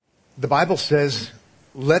The Bible says,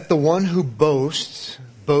 let the one who boasts,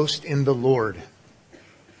 boast in the Lord.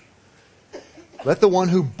 Let the one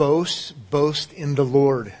who boasts, boast in the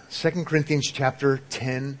Lord. 2 Corinthians chapter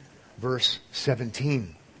 10, verse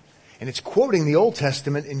 17. And it's quoting the Old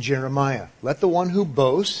Testament in Jeremiah. Let the one who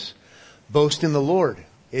boasts, boast in the Lord.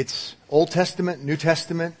 It's Old Testament, New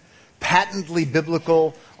Testament, patently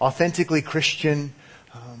biblical, authentically Christian.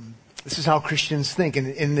 This is how Christians think. And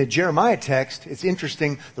in the Jeremiah text, it's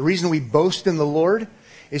interesting. The reason we boast in the Lord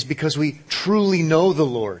is because we truly know the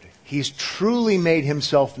Lord. He's truly made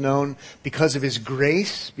himself known because of his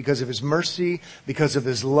grace, because of his mercy, because of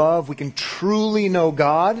his love. We can truly know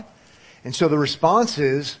God. And so the response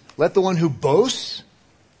is, let the one who boasts,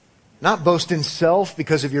 not boast in self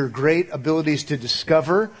because of your great abilities to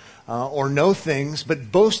discover or know things,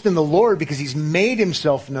 but boast in the Lord because he's made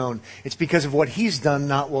himself known. It's because of what he's done,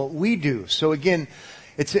 not what we do. So again,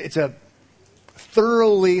 it's a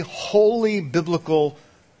thoroughly, wholly biblical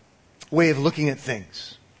way of looking at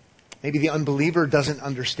things. Maybe the unbeliever doesn't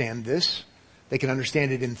understand this. They can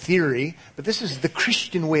understand it in theory, but this is the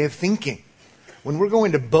Christian way of thinking. When we're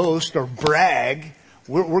going to boast or brag,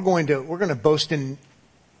 we're going to boast in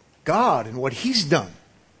God and what he's done.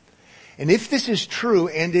 And if this is true,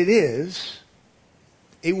 and it is,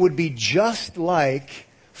 it would be just like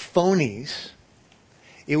phonies.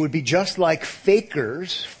 It would be just like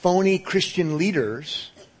fakers, phony Christian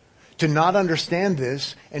leaders, to not understand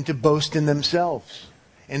this and to boast in themselves.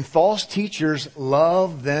 And false teachers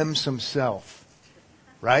love them some self,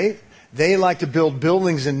 right? They like to build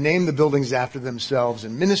buildings and name the buildings after themselves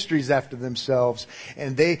and ministries after themselves.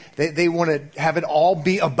 And they want to have it all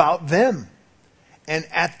be about them. And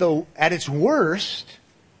at its worst,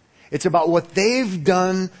 it's about what they've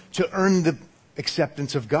done to earn the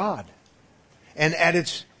acceptance of God. And at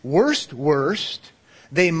its worst,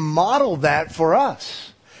 they model that for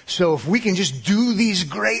us. So if we can just do these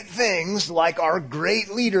great things like our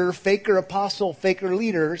great leader, faker apostle, faker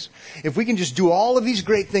leaders, if we can just do all of these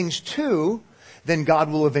great things too, then God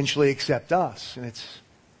will eventually accept us. And it's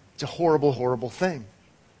a horrible, horrible thing.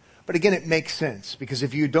 But again, it makes sense, because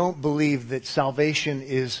if you don't believe that salvation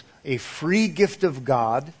is a free gift of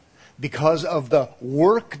God because of the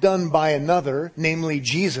work done by another, namely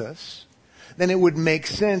Jesus, then it would make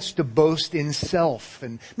sense to boast in self.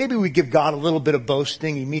 And maybe we give God a little bit of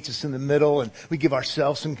boasting. He meets us in the middle, and we give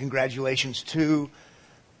ourselves some congratulations too.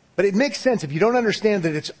 But it makes sense. If you don't understand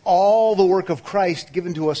that it's all the work of Christ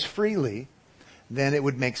given to us freely, then it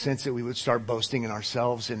would make sense that we would start boasting in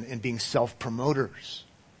ourselves and being self-promoters.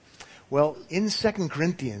 Well, in 2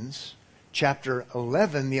 Corinthians chapter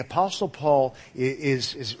 11, the Apostle Paul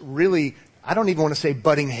is really, I don't even want to say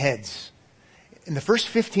butting heads. In the first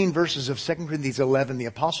 15 verses of 2 Corinthians 11, the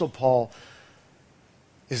Apostle Paul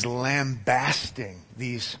is lambasting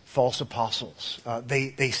these false apostles.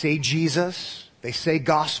 They say Jesus, they say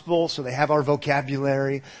gospel, so they have our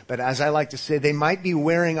vocabulary. But as I like to say, they might be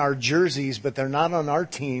wearing our jerseys, but they're not on our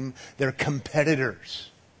team. They're competitors.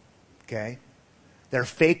 Okay? They're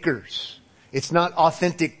fakers. It's not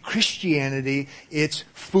authentic Christianity, it's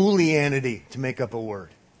foolianity, to make up a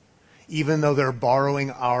word. Even though they're borrowing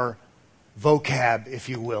our vocab, if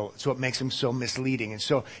you will. It's what makes them so misleading. And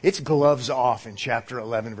so it's gloves off in chapter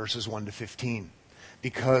 11, verses 1 to 15.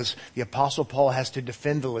 Because the Apostle Paul has to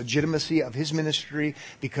defend the legitimacy of his ministry,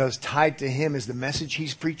 because tied to him is the message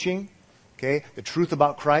he's preaching, okay, the truth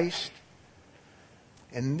about Christ.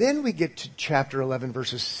 And then we get to chapter 11,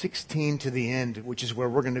 verses 16 to the end, which is where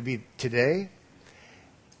we're going to be today.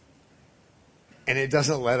 And it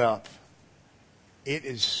doesn't let up. It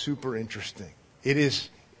is super interesting. It is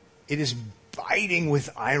biting with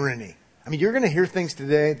irony. I mean, you're going to hear things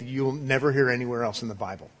today that you'll never hear anywhere else in the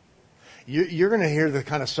Bible. You're going to hear the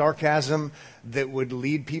kind of sarcasm that would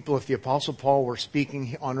lead people, if the Apostle Paul were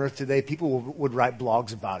speaking on earth today, people would write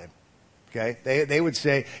blogs about him. Okay, they would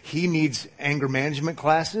say he needs anger management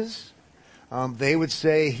classes. They would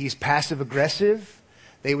say he's passive aggressive.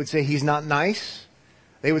 They would say he's not nice.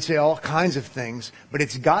 They would say all kinds of things. But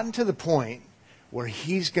it's gotten to the point where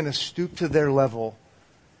he's going to stoop to their level,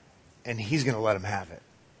 and he's going to let them have it,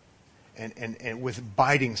 and with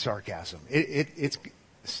biting sarcasm. It's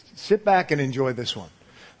sit back and enjoy this one.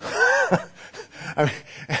 I mean,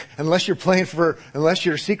 unless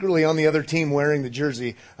you're secretly on the other team wearing the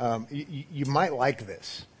jersey, you might like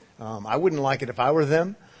this. I wouldn't like it if I were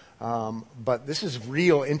them, but this is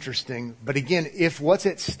real interesting. But again, if what's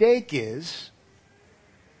at stake is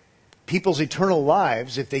people's eternal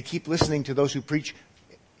lives, if they keep listening to those who preach,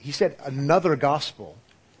 he said, another gospel,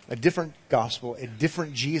 a different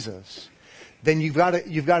Jesus, then you've got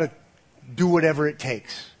to do whatever it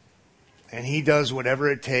takes. And he does whatever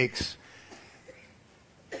it takes.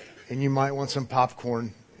 And you might want some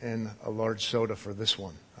popcorn and a large soda for this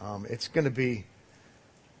one. It's going to be,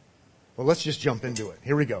 well, let's just jump into it.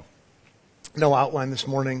 Here we go. No outline this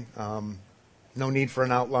morning. No need for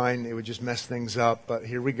an outline. It would just mess things up. But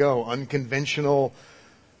here we go. Unconventional.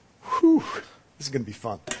 Whew. This is going to be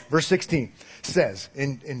fun. Verse 16 says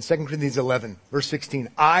in 2 Corinthians 11, verse 16,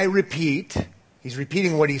 I repeat. He's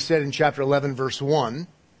repeating what he said in chapter 11, verse 1.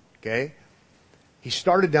 Okay. He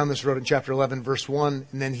started down this road in chapter 11, verse 1,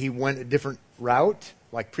 and then he went a different route,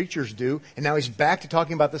 like preachers do, and now he's back to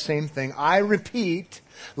talking about the same thing. I repeat,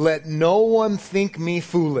 let no one think me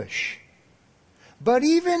foolish. But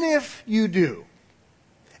even if you do,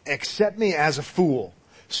 accept me as a fool,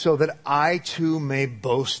 so that I too may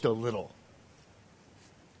boast a little.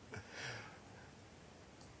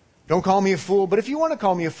 Don't call me a fool, but if you want to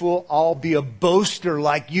call me a fool, I'll be a boaster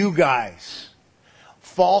like you guys.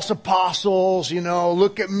 False apostles,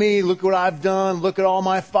 look at me, look what I've done, look at all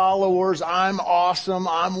my followers, I'm awesome,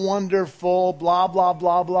 I'm wonderful, blah, blah,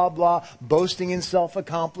 blah, blah, blah, boasting in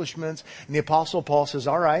self-accomplishments. And the Apostle Paul says,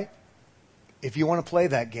 all right, if you want to play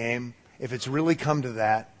that game, if it's really come to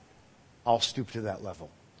that, I'll stoop to that level.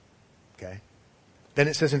 Okay? Then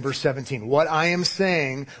it says in verse 17, what I am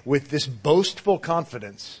saying with this boastful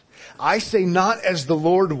confidence, I say not as the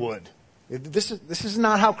Lord would. This is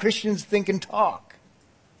not how Christians think and talk.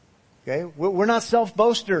 Okay? We're not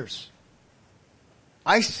self-boasters.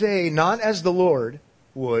 I say not as the Lord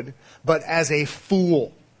would, but as a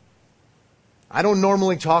fool. I don't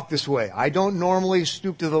normally talk this way. I don't normally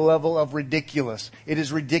stoop to the level of ridiculous. It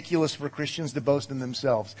is ridiculous for Christians to boast in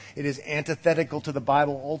themselves. It is antithetical to the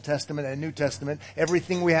Bible, Old Testament and New Testament.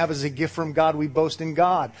 Everything we have is a gift from God. We boast in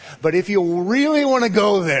God. But if you really want to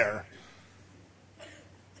go there,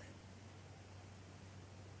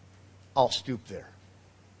 I'll stoop there.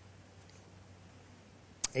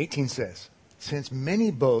 18 says, since many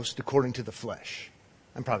boast according to the flesh.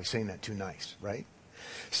 I'm probably saying that too nice, right?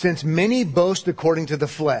 Since many boast according to the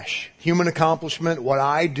flesh, human accomplishment, what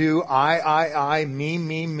I do, I,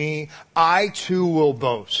 me, I too will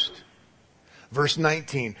boast. Verse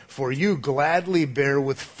 19, for you gladly bear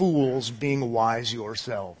with fools, being wise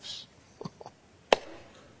yourselves.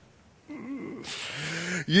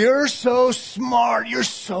 You're so smart, you're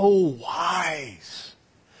so wise.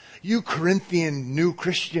 You Corinthian new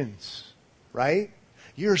Christians, right?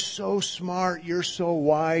 You're so smart. You're so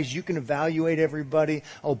wise. You can evaluate everybody.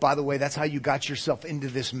 Oh, by the way, that's how you got yourself into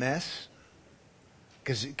this mess.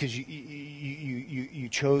 Because you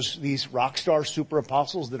chose these rock star super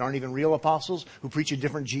apostles that aren't even real apostles who preach a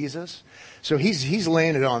different Jesus. So he's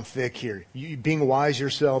laying it on thick here. You, being wise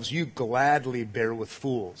yourselves, you gladly bear with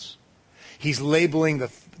fools. He's labeling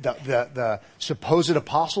the supposed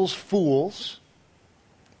apostles fools.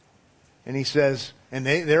 And he says, and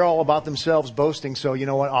they're all about themselves boasting, so you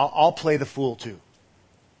know what, I'll play the fool too.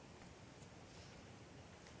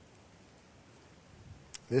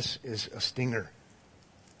 This is a stinger.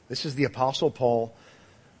 This is the Apostle Paul,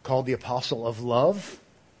 called the Apostle of Love,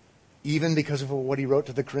 even because of what he wrote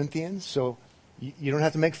to the Corinthians. So you don't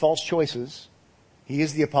have to make false choices. He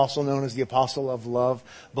is the apostle known as the Apostle of Love.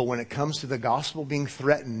 But when it comes to the gospel being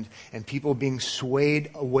threatened and people being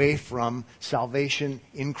swayed away from salvation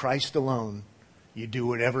in Christ alone, you do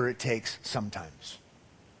whatever it takes sometimes.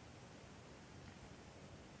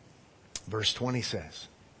 Verse 20 says,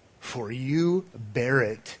 for you bear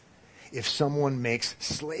it if someone makes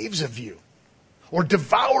slaves of you, or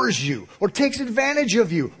devours you, or takes advantage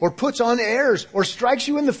of you, or puts on airs, or strikes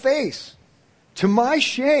you in the face. To my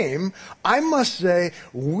shame, I must say,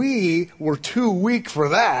 we were too weak for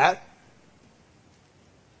that.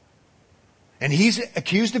 And he's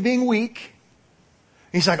accused of being weak.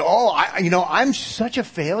 He's like, I'm such a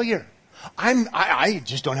failure. I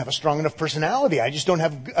just don't have a strong enough personality. I just don't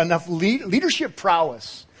have enough leadership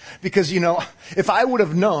prowess. Because, if I would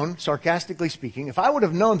have known, sarcastically speaking, if I would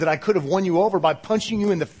have known that I could have won you over by punching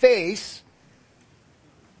you in the face,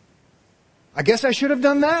 I guess I should have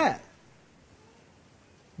done that.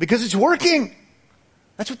 Because it's working.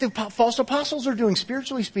 That's what the false apostles are doing,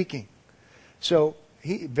 spiritually speaking. So,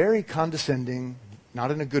 he very condescending, not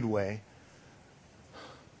in a good way.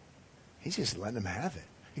 He's just letting them have it.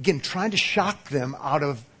 Again, trying to shock them out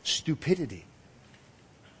of stupidity.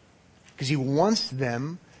 Because he wants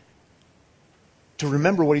them to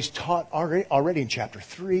remember what he's taught already in chapter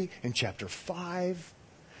 3 and chapter 5.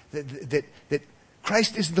 That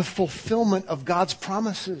Christ is the fulfillment of God's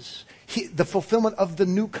promises. The fulfillment of the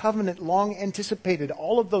new covenant, long anticipated.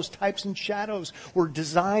 All of those types and shadows were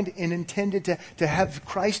designed and intended to have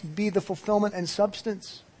Christ be the fulfillment and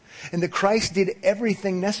substance. And that Christ did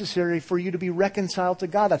everything necessary for you to be reconciled to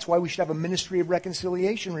God. That's why we should have a ministry of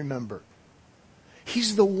reconciliation, remember.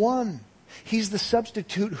 He's the one. He's the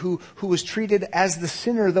substitute who was treated as the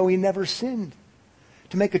sinner, though he never sinned,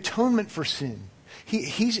 to make atonement for sin.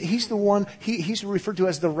 He's the one, he's referred to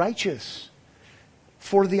as the righteous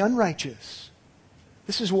for the unrighteous.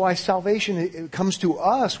 This is why salvation it comes to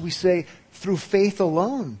us, we say, through faith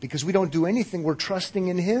alone, because we don't do anything, we're trusting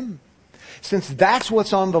in Him. Since that's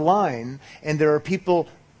what's on the line, and there are people,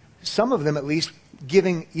 some of them at least,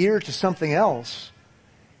 giving ear to something else,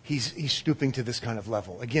 he's stooping to this kind of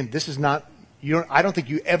level. Again, this is not, I don't think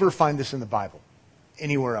you ever find this in the Bible,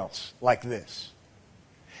 anywhere else, like this.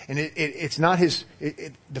 And it's not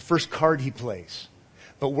the first card he plays.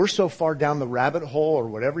 But we're so far down the rabbit hole, or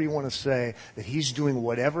whatever you want to say, that he's doing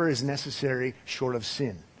whatever is necessary short of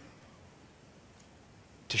sin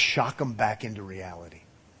to shock them back into reality.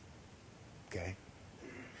 Okay?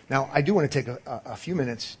 Now, I do want to take a few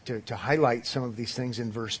minutes to highlight some of these things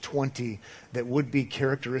in verse 20 that would be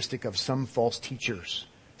characteristic of some false teachers.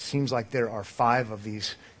 Seems like there are 5 of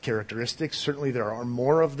these characteristics. Certainly there are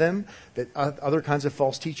more of them that other kinds of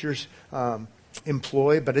false teachers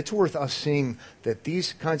employ, but it's worth us seeing that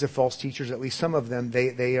these kinds of false teachers, at least some of them,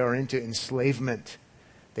 they are into enslavement.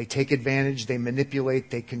 They take advantage, they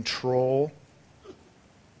manipulate, they control.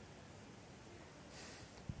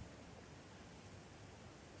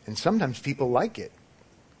 And sometimes people like it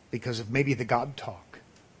because of maybe the God talk.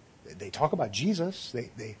 They talk about Jesus,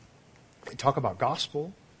 they talk about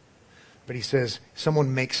gospel, but he says,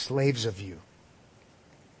 someone makes slaves of you.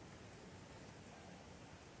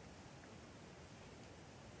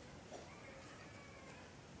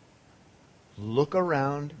 Look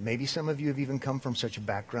around. Maybe some of you have even come from such a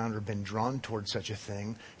background or been drawn towards such a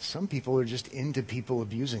thing. Some people are just into people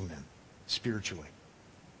abusing them spiritually.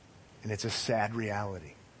 And it's a sad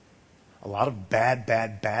reality. A lot of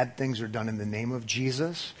bad things are done in the name of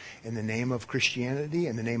Jesus, in the name of Christianity,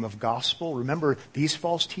 in the name of gospel. Remember, these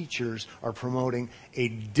false teachers are promoting a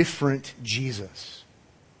different Jesus.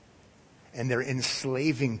 And they're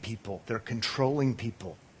enslaving people. They're controlling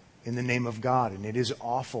people in the name of God. And it is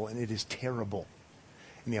awful and it is terrible.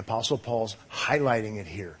 And the Apostle Paul's highlighting it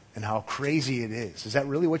here and how crazy it is. Is that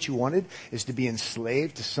really what you wanted? Is to be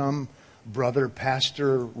enslaved to some brother,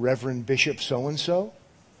 pastor, reverend, bishop, so-and-so?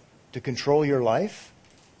 To control your life?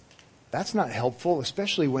 That's not helpful,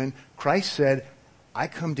 especially when Christ said, I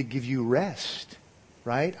come to give you rest,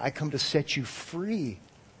 right? I come to set you free.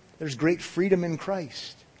 There's great freedom in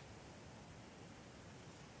Christ.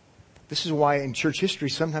 This is why in church history,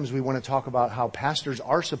 sometimes we want to talk about how pastors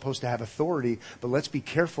are supposed to have authority, but let's be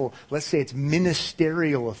careful. Let's say it's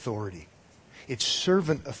ministerial authority. It's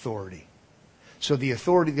servant authority. So the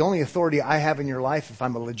only authority I have in your life if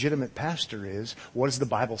I'm a legitimate pastor is, what does the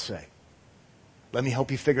Bible say? Let me help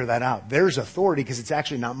you figure that out. There's authority because it's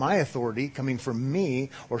actually not my authority coming from me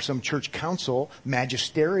or some church council,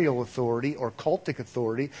 magisterial authority or cultic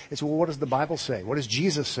authority. It's, well, what does the Bible say? What does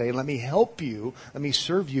Jesus say? Let me help you. Let me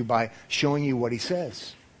serve you by showing you what he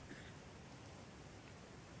says.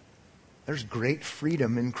 There's great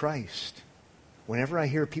freedom in Christ. Whenever I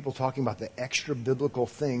hear people talking about the extra biblical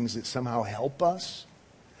things that somehow help us,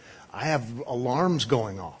 I have alarms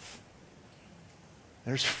going off.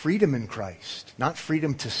 There's freedom in Christ. Not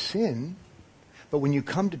freedom to sin, but when you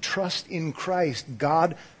come to trust in Christ,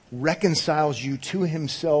 God reconciles you to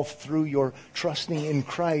himself through your trusting in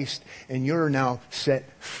Christ, and you're now set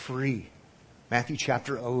free. Matthew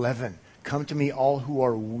chapter 11. Come to me all who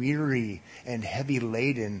are weary and heavy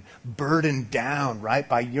laden, burdened down, right,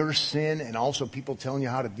 by your sin and also people telling you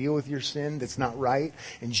how to deal with your sin that's not right.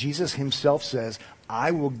 And Jesus himself says,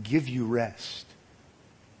 I will give you rest.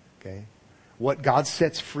 Okay? What God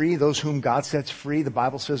sets free, those whom God sets free, the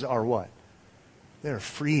Bible says are what? They're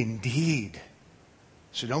free indeed.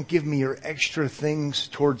 So don't give me your extra things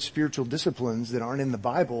towards spiritual disciplines that aren't in the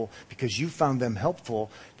Bible because you found them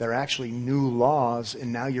helpful. They're actually new laws,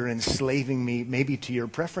 and now you're enslaving me maybe to your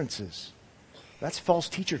preferences. That's false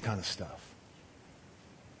teacher kind of stuff.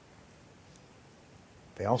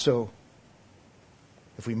 They also,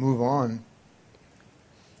 if we move on,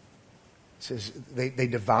 it says they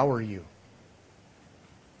devour you.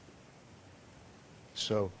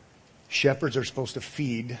 So shepherds are supposed to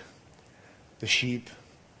feed the sheep,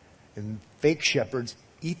 and fake shepherds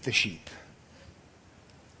eat the sheep.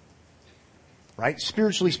 Right?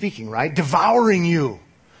 Spiritually speaking, right? Devouring you.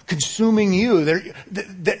 consuming you.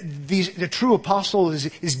 The true apostle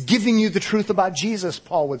is giving you the truth about Jesus,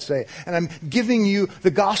 Paul would say. And I'm giving you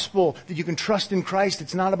the gospel that you can trust in Christ.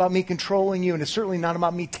 It's not about me controlling you, and it's certainly not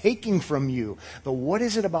about me taking from you. But what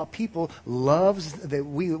is it about people that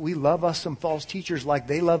we love us some false teachers like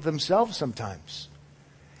they love themselves sometimes?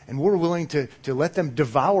 And we're willing to let them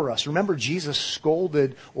devour us. Remember, Jesus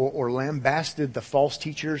scolded or lambasted the false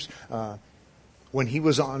teachers when he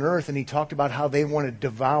was on earth, and he talked about how they want to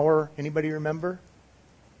devour, anybody remember?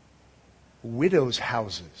 Widows'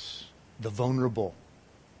 houses, the vulnerable.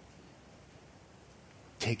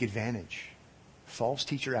 Take advantage. False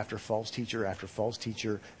teacher after false teacher after false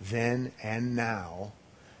teacher, then and now.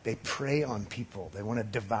 They prey on people. They want to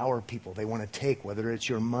devour people. They want to take, whether it's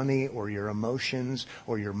your money or your emotions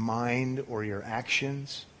or your mind or your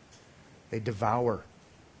actions. They devour.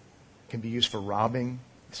 It can be used for robbing.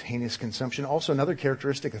 It's heinous consumption. Also, another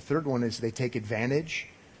characteristic, a third one, is they take advantage.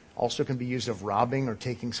 Also can be used of robbing or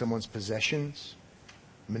taking someone's possessions.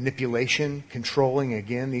 Manipulation, controlling,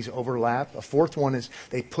 again, these overlap. A fourth one is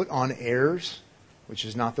they put on airs, which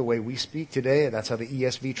is not the way we speak today. That's how the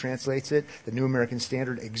ESV translates it. The New American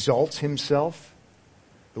Standard exalts himself.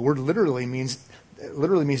 The word literally means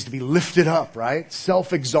to be lifted up, right?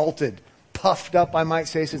 Self-exalted. Puffed up, I might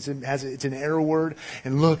say, since it's an air word.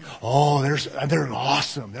 And look, they're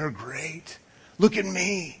awesome. They're great. Look at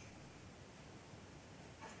me.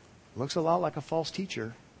 Looks a lot like a false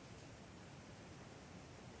teacher.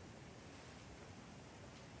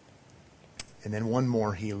 And then one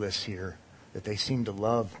more he lists here that they seem to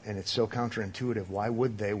love, and it's so counterintuitive. Why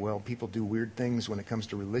would they? Well, people do weird things when it comes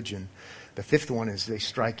to religion. The fifth one is they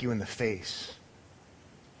strike you in the face.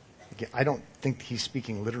 Again, I don't think he's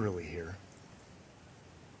speaking literally here.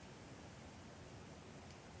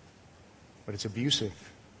 But it's abusive.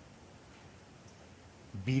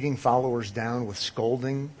 Beating followers down with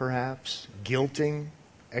scolding, perhaps, guilting,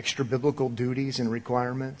 extra biblical duties and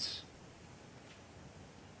requirements.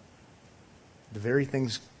 The very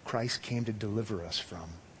things Christ came to deliver us from.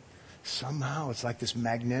 Somehow it's like this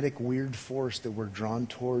magnetic weird force that we're drawn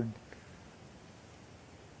toward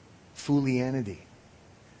foolianity.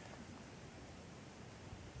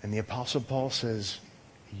 And the Apostle Paul says,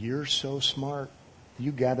 you're so smart.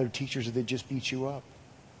 You gathered teachers that just beat you up.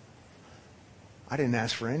 I didn't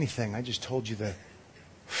ask for anything. I just told you the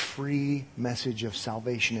free message of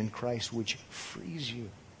salvation in Christ, which frees you.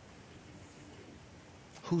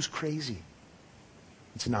 Who's crazy?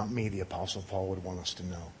 It's not me, the Apostle Paul would want us to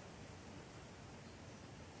know.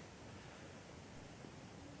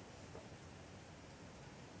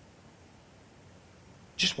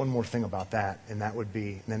 Just one more thing about that, and that would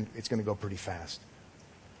be, and then it's going to go pretty fast.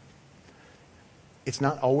 It's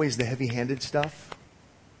not always the heavy-handed stuff.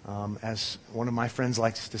 As one of my friends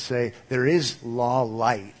likes to say, there is law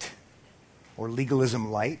light or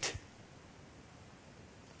legalism light.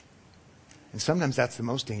 And sometimes that's the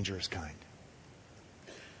most dangerous kind.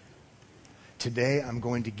 Today I'm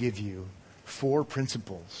going to give you 4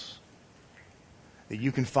 principles that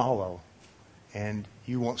you can follow and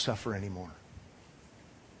you won't suffer anymore.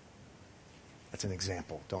 That's an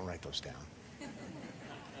example. Don't write those down.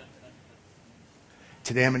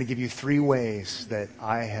 Today I'm going to give you 3 ways that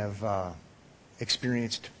I have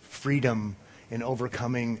experienced freedom in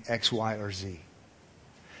overcoming X, Y, or Z.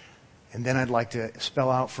 And then I'd like to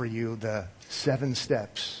spell out for you the 7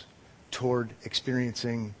 steps toward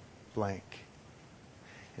experiencing blank.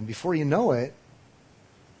 And before you know it,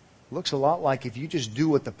 looks a lot like if you just do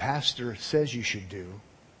what the pastor says you should do.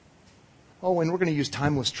 Oh, and we're going to use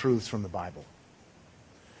timeless truths from the Bible.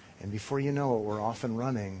 And before you know it, we're off and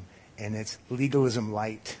running, and it's legalism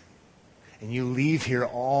light. And you leave here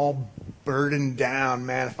all burdened down.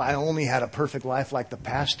 Man, if I only had a perfect life like the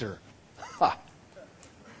pastor. Ha!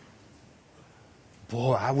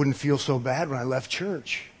 Boy, I wouldn't feel so bad when I left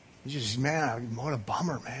church. It's just, man, what a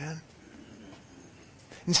bummer, man.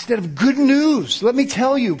 Instead of good news, let me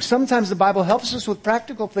tell you, sometimes the Bible helps us with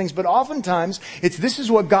practical things, but oftentimes this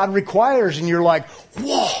is what God requires, and you're like,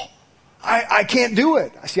 whoa, I can't do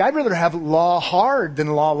it. See, I'd rather have law hard than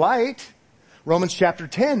law light. Romans chapter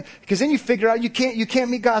 10, because then you figure out you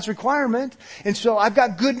can't meet God's requirement. And so I've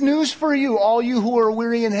got good news for you, all you who are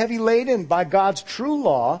weary and heavy laden by God's true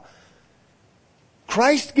law.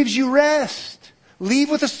 Christ gives you rest.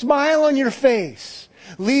 Leave with a smile on your face.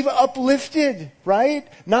 Leave uplifted, right?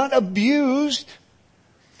 Not abused.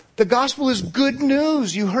 The gospel is good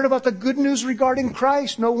news. You heard about the good news regarding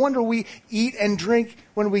Christ. No wonder we eat and drink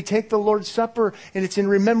when we take the Lord's Supper, and it's in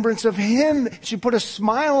remembrance of Him. It should put a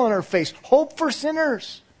smile on our face. Hope for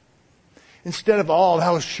sinners. Instead of, oh, that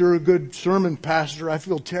was sure a good sermon, Pastor. I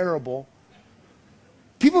feel terrible.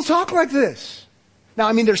 People talk like this. Now,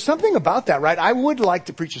 I mean, there's something about that, right? I would like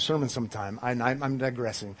to preach a sermon sometime, I'm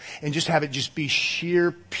digressing, and just have it just be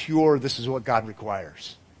sheer, pure, this is what God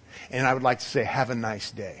requires. And I would like to say, have a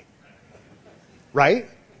nice day. Right?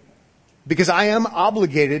 Because I am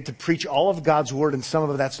obligated to preach all of God's word, and some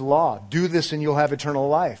of that's law. Do this and you'll have eternal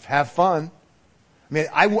life. Have fun. I mean,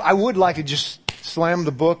 I would like to just slam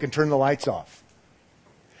the book and turn the lights off.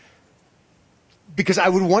 Because I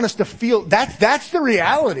would want us to feel, that's the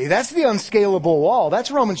reality. That's the unscalable wall.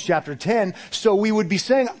 That's Romans chapter 10. So we would be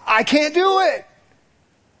saying, I can't do it.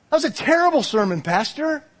 That was a terrible sermon,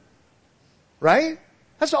 Pastor. Right?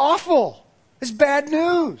 That's awful. It's bad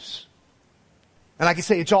news. And I could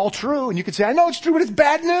say it's all true. And you could say, I know it's true, but it's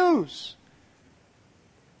bad news.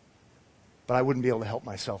 But I wouldn't be able to help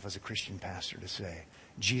myself as a Christian pastor to say,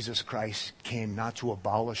 Jesus Christ came not to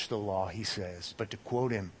abolish the law, he says, but to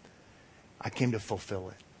quote him, I came to fulfill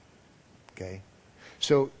it. Okay?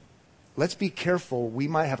 So let's be careful. We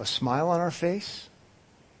might have a smile on our face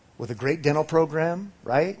with a great dental program,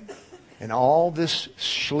 right? And all this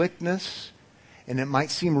schlickness. And it might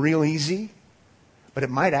seem real easy, but it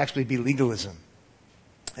might actually be legalism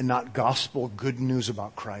and not gospel good news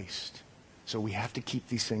about Christ. So we have to keep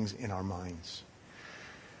these things in our minds.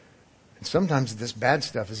 And sometimes this bad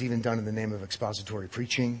stuff is even done in the name of expository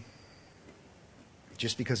preaching.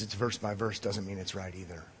 Just because it's verse by verse doesn't mean it's right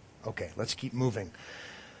either. Okay, let's keep moving.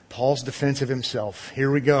 Paul's defense of himself. Here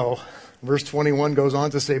we go. Verse 21 goes on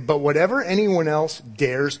to say, but whatever anyone else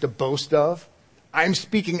dares to boast of, I'm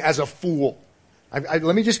speaking as a fool.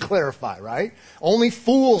 Let me just clarify, right? Only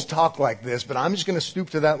fools talk like this, but I'm just going to stoop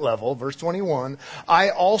to that level. Verse 21, I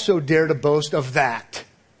also dare to boast of that.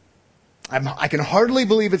 I can hardly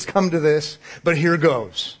believe it's come to this, but here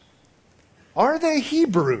goes. Are they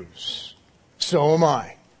Hebrews? So am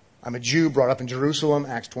I. I'm a Jew brought up in Jerusalem,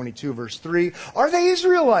 Acts 22, verse 3. Are they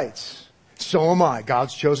Israelites? So am I,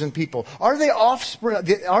 God's chosen people. Are they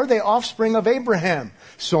offspring of Abraham?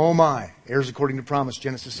 So am I. Heirs according to promise,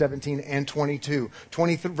 Genesis 17 and 22.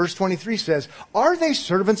 Verse 23 says, are they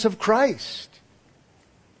servants of Christ?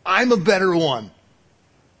 I'm a better one.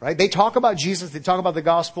 Right? They talk about Jesus, they talk about the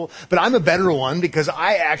gospel, but I'm a better one because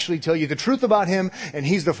I actually tell you the truth about him, and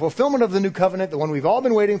he's the fulfillment of the new covenant, the one we've all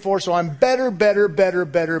been waiting for, so I'm better.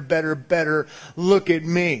 Look at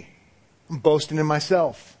me. I'm boasting in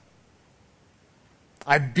myself.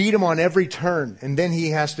 I beat him on every turn. And then he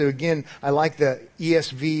has to, again, I like the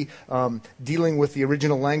ESV dealing with the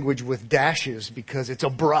original language with dashes because it's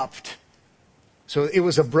abrupt. So it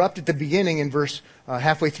was abrupt at the beginning in verse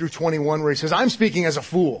halfway through 21 where he says, I'm speaking as a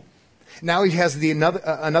fool. Now he has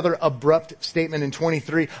another abrupt statement in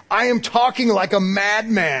 23. I am talking like a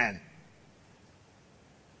madman.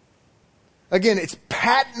 Again, it's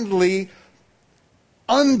patently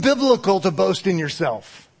unbiblical to boast in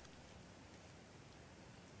yourself.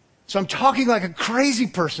 So I'm talking like a crazy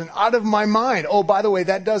person out of my mind. Oh, by the way,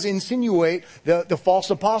 that does insinuate the false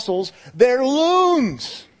apostles. They're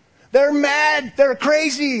loons. They're mad. They're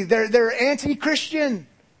crazy. They're anti-Christian.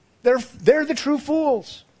 They're the true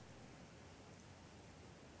fools.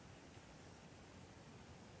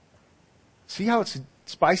 See how it's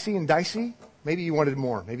spicy and dicey? Maybe you wanted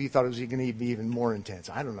more. Maybe you thought it was going to be even more intense.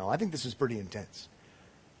 I don't know. I think this is pretty intense.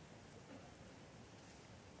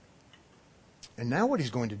 And now what he's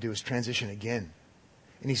going to do is transition again.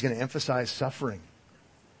 And he's going to emphasize suffering.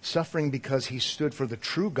 Suffering because he stood for the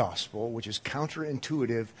true gospel, which is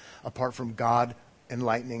counterintuitive apart from God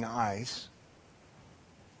enlightening eyes.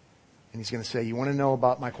 And he's going to say, you want to know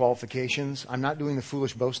about my qualifications? I'm not doing the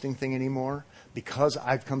foolish boasting thing anymore because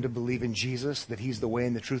I've come to believe in Jesus, that he's the way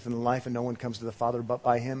and the truth and the life, and no one comes to the Father but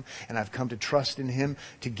by him. And I've come to trust in him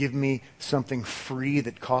to give me something free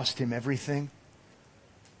that cost him everything.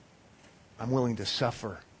 I'm willing to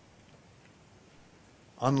suffer.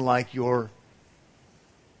 Unlike your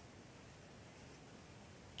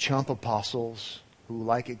chump apostles who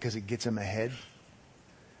like it because it gets them ahead,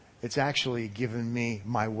 it's actually given me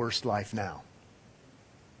my worst life now.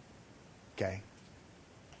 Okay?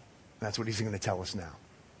 That's what he's going to tell us now.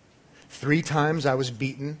 3 times I was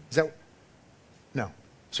beaten. No,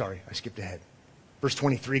 sorry, I skipped ahead. Verse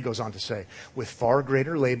 23 goes on to say, with far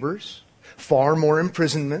greater labors, far more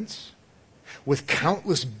imprisonments, with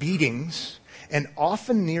countless beatings, and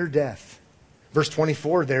often near death. Verse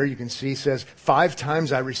 24 there, you can see, says, 5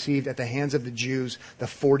 times I received at the hands of the Jews the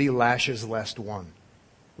 40 lashes less one.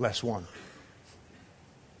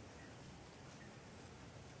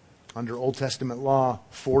 Under Old Testament law,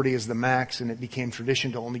 40 is the max, and it became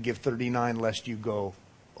tradition to only give 39 lest you go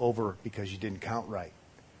over because you didn't count right.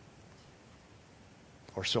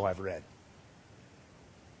 Or so I've read.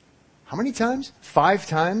 How many times? 5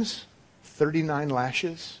 times, 39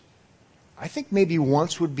 lashes. I think maybe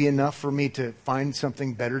once would be enough for me to find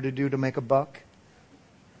something better to do to make a buck.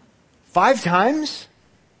 5 times?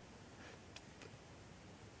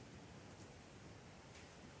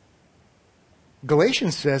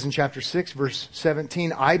 Galatians says in chapter 6, verse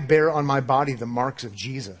 17, I bear on my body the marks of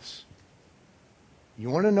Jesus. You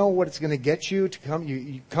want to know what it's going to get you to come?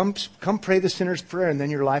 You come pray the sinner's prayer, and then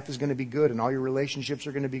your life is going to be good, and all your relationships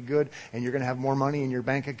are going to be good, and you're going to have more money in your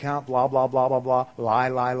bank account, blah, blah, blah, blah, blah. Lie,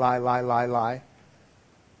 lie, lie, lie, lie, lie.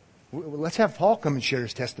 Let's have Paul come and share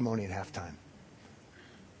his testimony at halftime.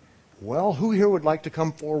 Well, who here would like to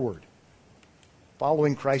come forward?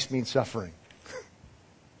 Following Christ means suffering.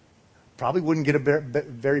 Probably wouldn't get a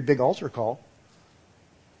very big altar call.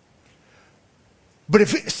 But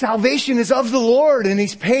if salvation is of the Lord and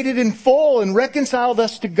He's paid it in full and reconciled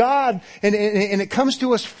us to God and it comes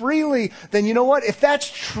to us freely, then you know what? If that's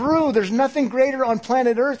true, there's nothing greater on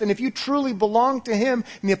planet Earth. And if you truly belong to Him,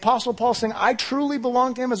 and the Apostle Paul saying, I truly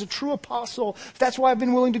belong to Him as a true apostle, that's why I've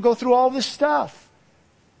been willing to go through all this stuff.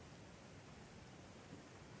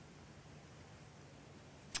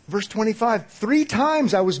 Verse 25, 3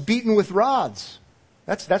 times I was beaten with rods.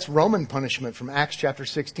 That's Roman punishment from Acts chapter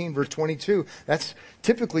 16, verse 22. That's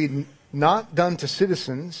typically not done to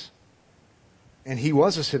citizens, and he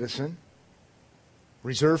was a citizen,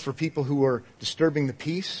 reserved for people who were disturbing the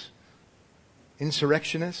peace,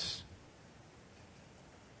 insurrectionists.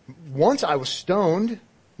 Once I was stoned,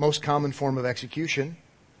 most common form of execution.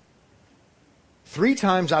 3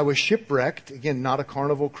 times I was shipwrecked, again, not a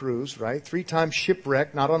carnival cruise, right? 3 times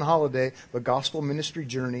shipwrecked, not on holiday, but gospel ministry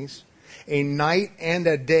journeys. A night and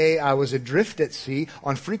a day I was adrift at sea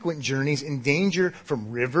on frequent journeys in danger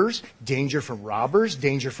from rivers, danger from robbers,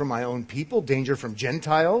 danger from my own people, danger from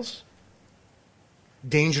Gentiles,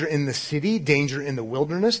 danger in the city, danger in the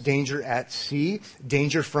wilderness, danger at sea,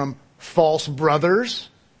 danger from false brothers.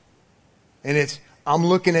 And it's, I'm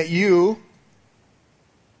looking at you.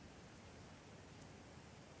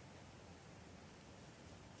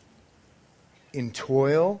 In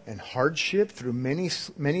toil and hardship, through many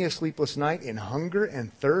a sleepless night, in hunger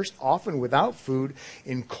and thirst, often without food,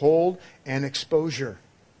 in cold and exposure.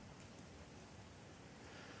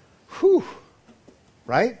 Whew.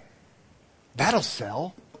 Right? That'll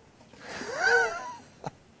sell.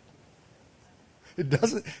 It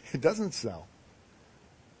doesn't sell.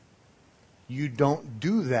 You don't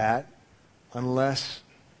do that unless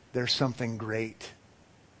there's something great.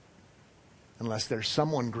 Unless there's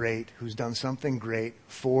someone great who's done something great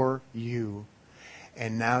for you.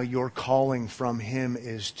 And now your calling from Him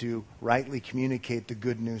is to rightly communicate the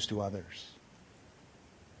good news to others.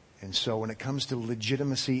 And so when it comes to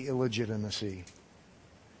legitimacy, illegitimacy,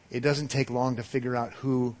 it doesn't take long to figure out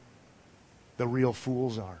who the real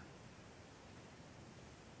fools are.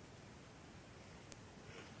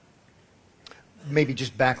 Maybe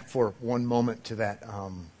just back for one moment to that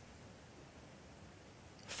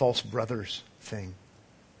false brothers thing.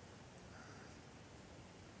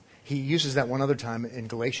 He uses that one other time in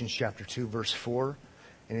Galatians chapter 2, verse 4.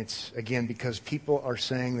 And it's, again, because people are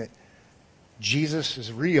saying that Jesus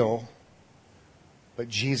is real, but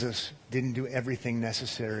Jesus didn't do everything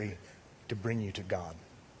necessary to bring you to God.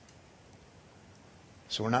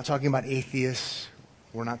 So we're not talking about atheists.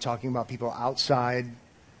 We're not talking about people outside.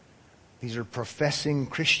 These are professing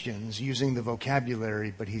Christians using the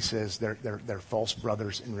vocabulary, but he says they're false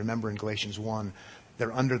brothers. And remember in Galatians 1,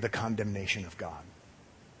 they're under the condemnation of God.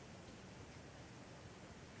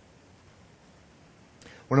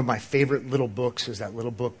 One of my favorite little books is that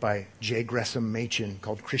little book by J. Gresham Machen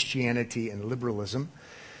called Christianity and Liberalism.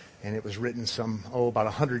 And it was written about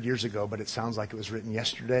 100 years ago, but it sounds like it was written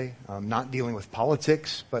yesterday. Not dealing with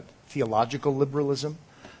politics, but theological liberalism.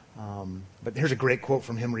 But here's a great quote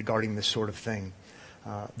from him regarding this sort of thing.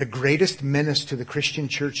 The greatest menace to the Christian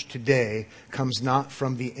church today comes not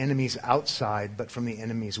from the enemies outside, but from the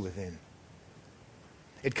enemies within.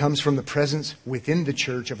 It comes from the presence within the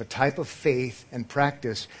church of a type of faith and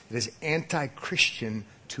practice that is anti-Christian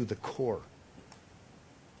to the core.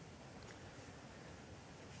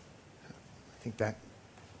 I think that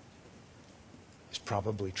is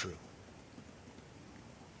probably true.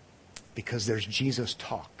 Because there's Jesus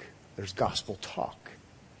talk. There's gospel talk.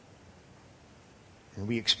 And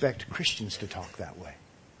we expect Christians to talk that way.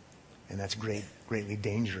 And that's greatly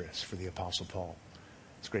dangerous for the Apostle Paul.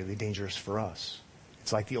 It's greatly dangerous for us.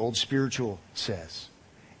 It's like the old spiritual says.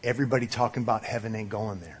 Everybody talking about heaven ain't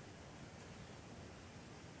going there.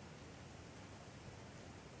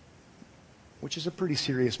 Which is a pretty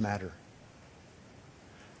serious matter.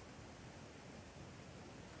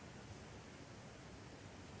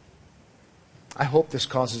 I hope this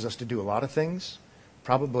causes us to do a lot of things.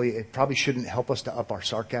 It probably shouldn't help us to up our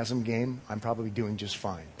sarcasm game. I'm probably doing just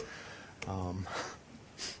fine.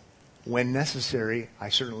 When necessary, I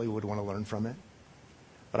certainly would want to learn from it.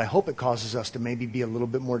 But I hope it causes us to maybe be a little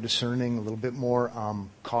bit more discerning, a little bit more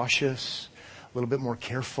cautious, a little bit more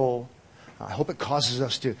careful. I hope it causes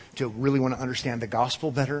us to really want to understand the gospel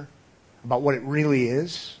better, about what it really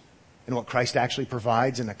is, and what Christ actually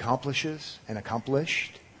provides and accomplishes and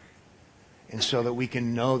accomplished. And so that we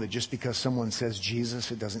can know that just because someone says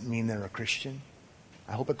Jesus, it doesn't mean they're a Christian.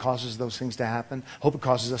 I hope it causes those things to happen. I hope it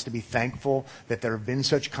causes us to be thankful that there have been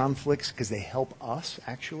such conflicts because they help us,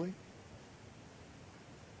 actually.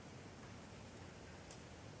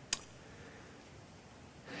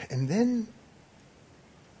 And then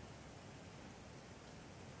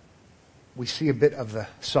we see a bit of the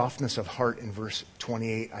softness of heart in verse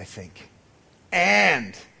 28, I think.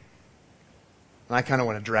 And I kind of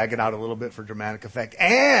want to drag it out a little bit for dramatic effect.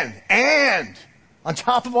 And, on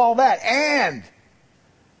top of all that, and,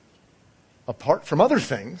 apart from other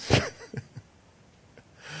things,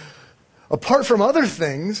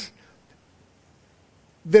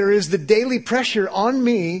 there is the daily pressure on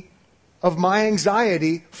me of my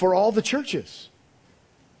anxiety for all the churches.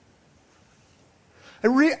 I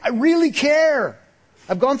really care.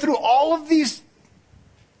 I've gone through all of these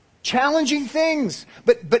challenging things.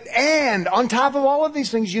 And on top of all of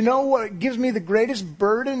these things, you know what gives me the greatest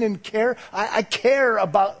burden and care? I care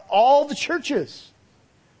about all the churches.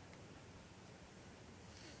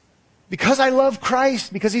 Because I love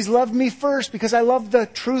Christ, because He's loved me first, because I love the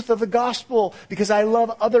truth of the gospel, because I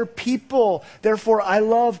love other people. Therefore, I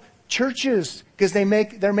love churches because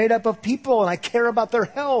they're made up of people, and I care about their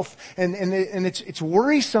health, and it's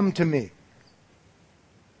worrisome to me.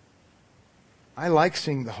 I like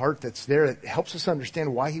seeing the heart that's there. It helps us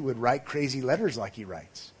understand why He would write crazy letters like He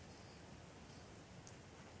writes.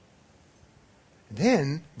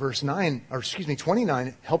 Then verse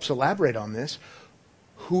 29 helps elaborate on this.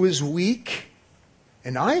 Who is weak,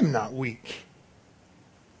 and I am not weak.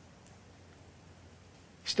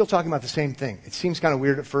 Still talking about the same thing. It seems kind of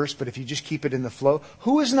weird at first, but if you just keep it in the flow.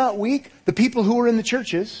 Who is not weak? The people who are in the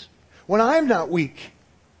churches. When I'm not weak.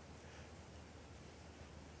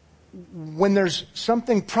 When there's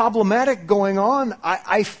something problematic going on,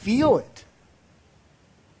 I feel it.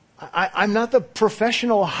 I'm not the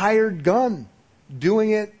professional hired gun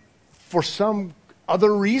doing it for some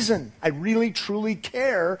other reason. I really, truly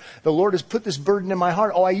care. The Lord has put this burden in my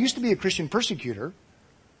heart. I used to be a Christian persecutor.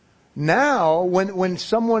 Now, when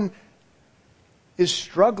someone is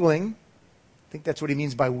struggling, I think that's what he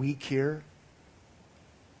means by weak here.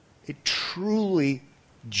 It truly,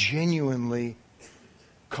 genuinely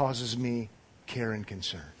causes me care and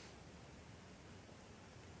concern,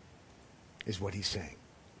 is what he's saying.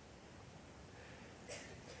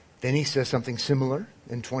 Then he says something similar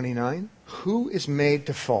in 29. Who is made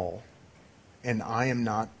to fall, and I am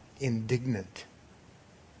not indignant?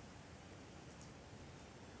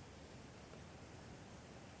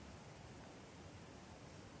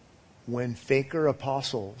 When faker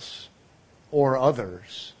apostles or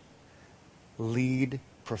others lead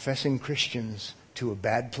professing Christians to a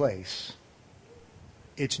bad place,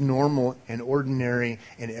 it's normal and ordinary,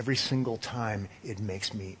 and every single time it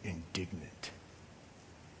makes me indignant.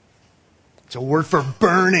 It's a word for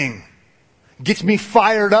burning. Gets me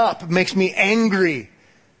fired up, makes me angry.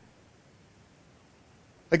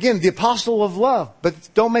 Again, the apostle of love, but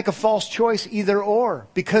don't make a false choice either or.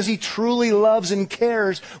 Because he truly loves and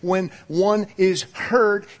cares, when one is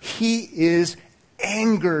hurt, he is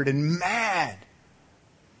angered and mad.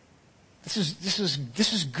 This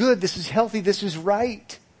is good, this is healthy, this is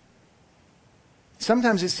right.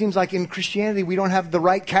 Sometimes it seems like in Christianity we don't have the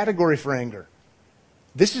right category for anger.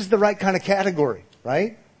 This is the right kind of category,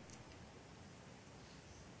 right?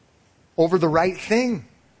 Over the right thing.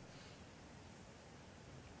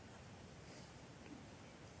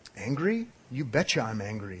 Angry? You betcha I'm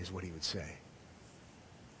angry, is what he would say.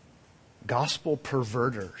 Gospel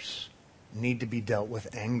perverters need to be dealt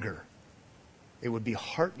with anger. It would be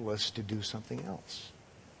heartless to do something else.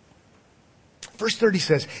 Verse 30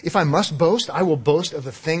 says, if I must boast, I will boast of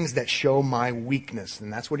the things that show my weakness.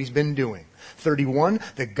 And that's what he's been doing. 31,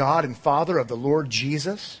 the God and Father of the Lord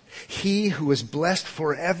Jesus, he who is blessed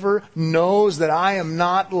forever, knows that I am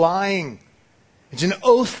not lying. It's an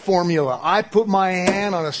oath formula. I put my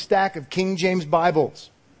hand on a stack of King James Bibles.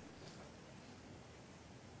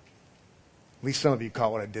 At least some of you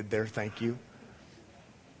caught what I did there. Thank you.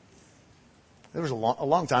 There was a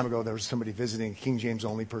long time ago, there was somebody visiting, a King James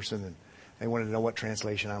only person, and They wanted to know what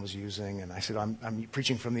translation I was using. And I said, I'm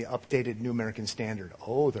preaching from the updated New American Standard.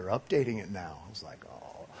 Oh, they're updating it now. I was like,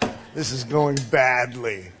 oh, this is going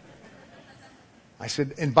badly. I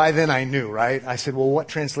said, and by then I knew, right? I said, well, what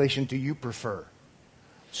translation do you prefer?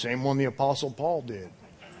 Same one the Apostle Paul did.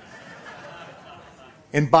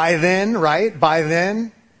 And by then, right? By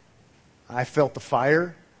then, I felt the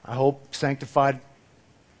fire. I hope sanctified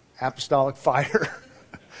apostolic fire.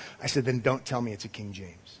 I said, then don't tell me it's a King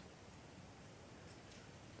James.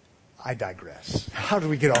 I digress. How did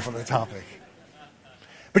we get off on the topic?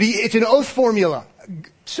 But it's an oath formula.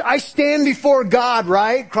 I stand before God,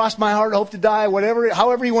 right? Cross my heart, hope to die, whatever,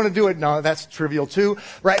 however you want to do it. No, that's trivial too,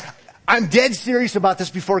 right? I'm dead serious about this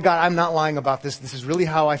before God. I'm not lying about this. This is really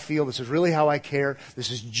how I feel. This is really how I care. This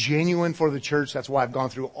is genuine for the church. That's why I've gone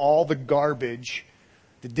through all the garbage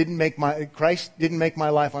that Christ didn't make my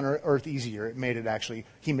life on earth easier.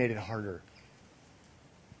 He made it harder.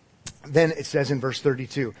 Then it says in verse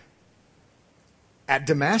 32, at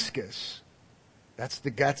Damascus, that's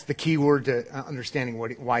the key word to understanding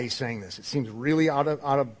why he's saying this. It seems really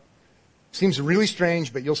seems really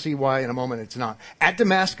strange, but you'll see why in a moment it's not. At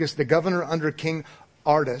Damascus, the governor under King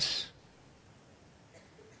Ardas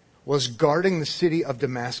was guarding the city of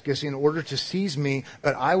Damascus in order to seize me,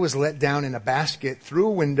 but I was let down in a basket through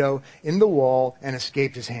a window in the wall and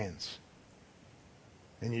escaped his hands.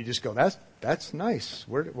 And you just go, that's nice.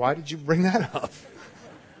 Why did you bring that up?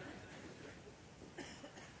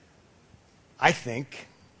 I think,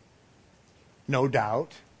 no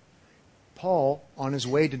doubt, Paul, on his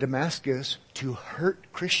way to Damascus to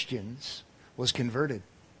hurt Christians, was converted.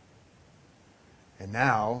 And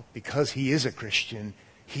now, because he is a Christian,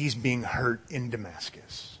 he's being hurt in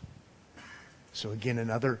Damascus. So again,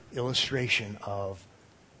 another illustration of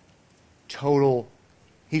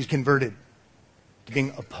he's converted to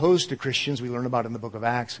being opposed to Christians. We learn about it in the book of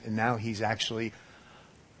Acts, and now he's actually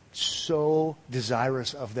so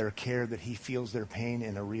desirous of their care that he feels their pain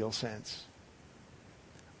in a real sense.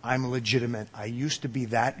 I'm legitimate. I used to be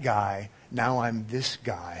that guy. Now I'm this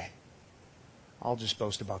guy. I'll just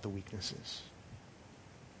boast about the weaknesses.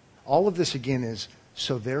 All of this again is,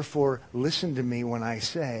 so therefore listen to me when I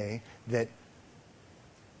say that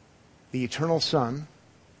the eternal Son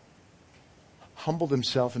humbled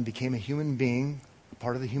himself and became a human being, a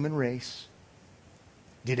part of the human race,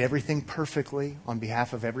 did everything perfectly on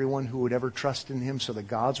behalf of everyone who would ever trust in him so that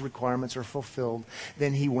God's requirements are fulfilled.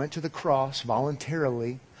 Then he went to the cross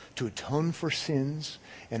voluntarily to atone for sins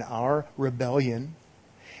and our rebellion.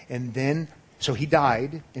 And then, so he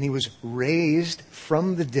died and he was raised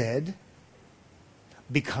from the dead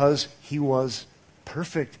because he was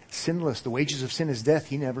perfect, sinless. The wages of sin is death.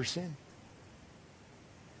 He never sinned.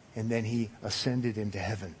 And then he ascended into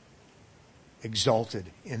heaven, exalted,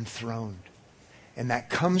 enthroned. And that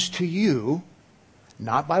comes to you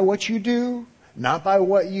not by what you do, not by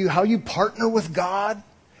how you partner with God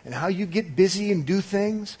and how you get busy and do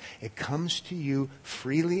things. It comes to you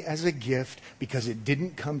freely as a gift because it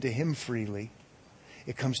didn't come to him freely.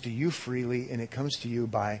 It comes to you freely, and it comes to you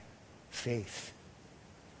by faith.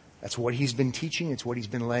 That's what he's been teaching. It's what he's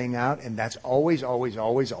been laying out. And that's always, always,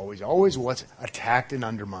 always, always, always what's attacked and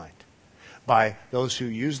undermined by those who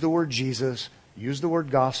use the word Jesus, use the word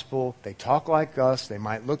gospel. They talk like us. They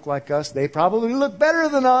might look like us. They probably look better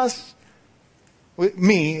than us.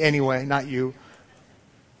 Me, anyway, not you.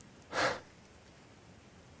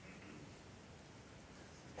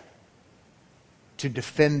 To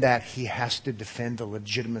defend that, he has to defend the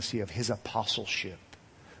legitimacy of his apostleship.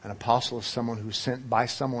 An apostle is someone who's sent by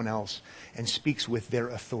someone else and speaks with their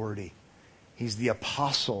authority. He's the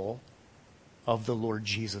apostle of the Lord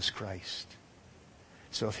Jesus Christ.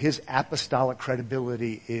 So if his apostolic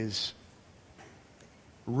credibility is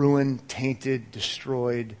ruined, tainted,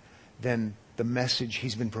 destroyed, then the message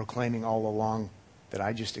he's been proclaiming all along that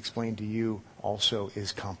I just explained to you also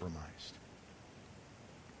is compromised.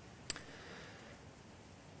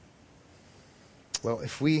 Well,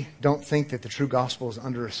 if we don't think that the true gospel is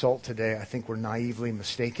under assault today, I think we're naively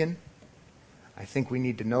mistaken. I think we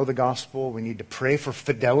need to know the gospel. We need to pray for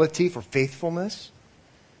fidelity, for faithfulness.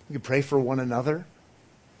 We could pray for one another.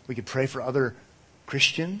 We could pray for other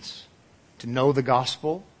Christians to know the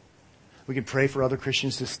gospel. We could pray for other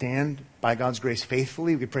Christians to stand by God's grace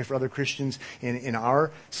faithfully. We could pray for other Christians in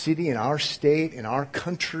our city, in our state, in our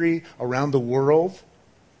country, around the world,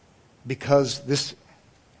 because this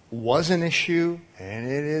was an issue and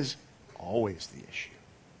it is always the issue.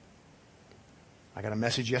 I got a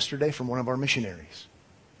message yesterday from one of our missionaries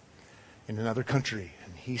in another country,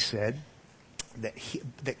 and he said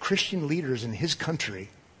that Christian leaders in his country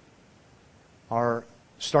are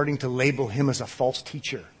starting to label him as a false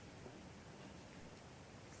teacher.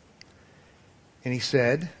 And he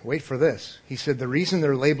said, wait for this. He said, the reason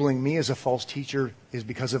they're labeling me as a false teacher is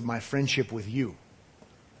because of my friendship with you.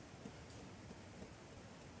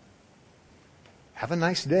 Have a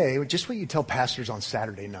nice day. Just what you tell pastors on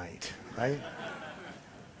Saturday night, right?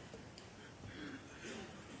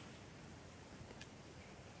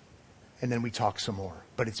 And then we talk some more.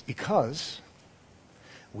 But it's because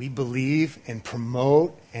we believe and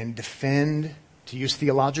promote and defend, to use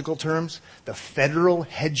theological terms, the federal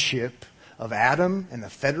headship of Adam and the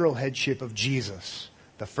federal headship of Jesus.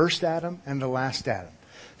 The first Adam and the last Adam.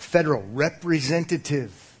 Federal,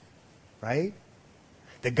 representative, right?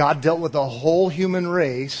 That God dealt with the whole human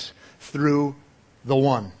race through the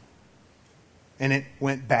one. And it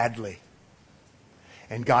went badly.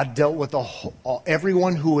 And God dealt with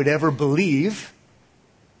everyone who would ever believe,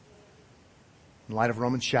 in light of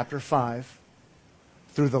Romans chapter 5,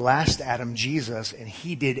 through the last Adam, Jesus, and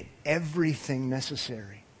he did everything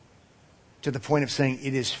necessary to the point of saying,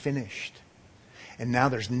 it is finished. And now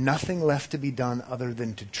there's nothing left to be done other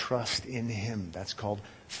than to trust in him. That's called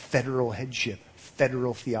federal headship,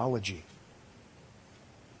 federal theology.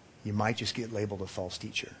 You might just get labeled a false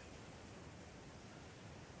teacher.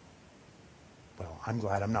 Well, I'm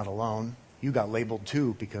glad I'm not alone. You got labeled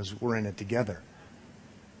too because we're in it together.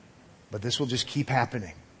 But this will just keep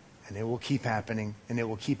happening. And it will keep happening. And it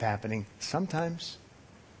will keep happening. Sometimes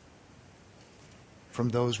from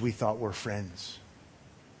those we thought were friends.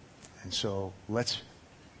 And so let's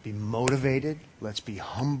be motivated. Let's be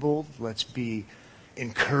humbled. Let's be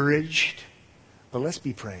encouraged. But let's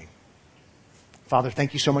be praying. Father,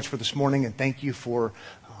 thank you so much for this morning. And thank you for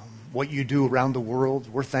what you do around the world.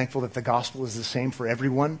 We're thankful that the gospel is the same for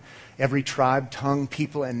everyone. Every tribe, tongue,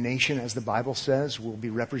 people, and nation, as the Bible says, will be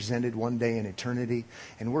represented one day in eternity.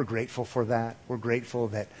 And we're grateful for that. We're grateful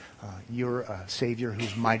that you're a Savior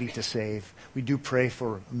who's mighty to save. We do pray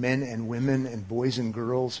for men and women and boys and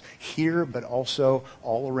girls here, but also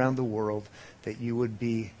all around the world, that you would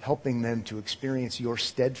be helping them to experience your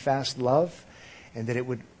steadfast love, and that it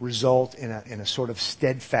would result in a sort of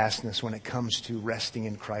steadfastness when it comes to resting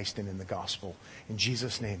in Christ and in the gospel. In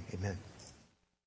Jesus' name, amen.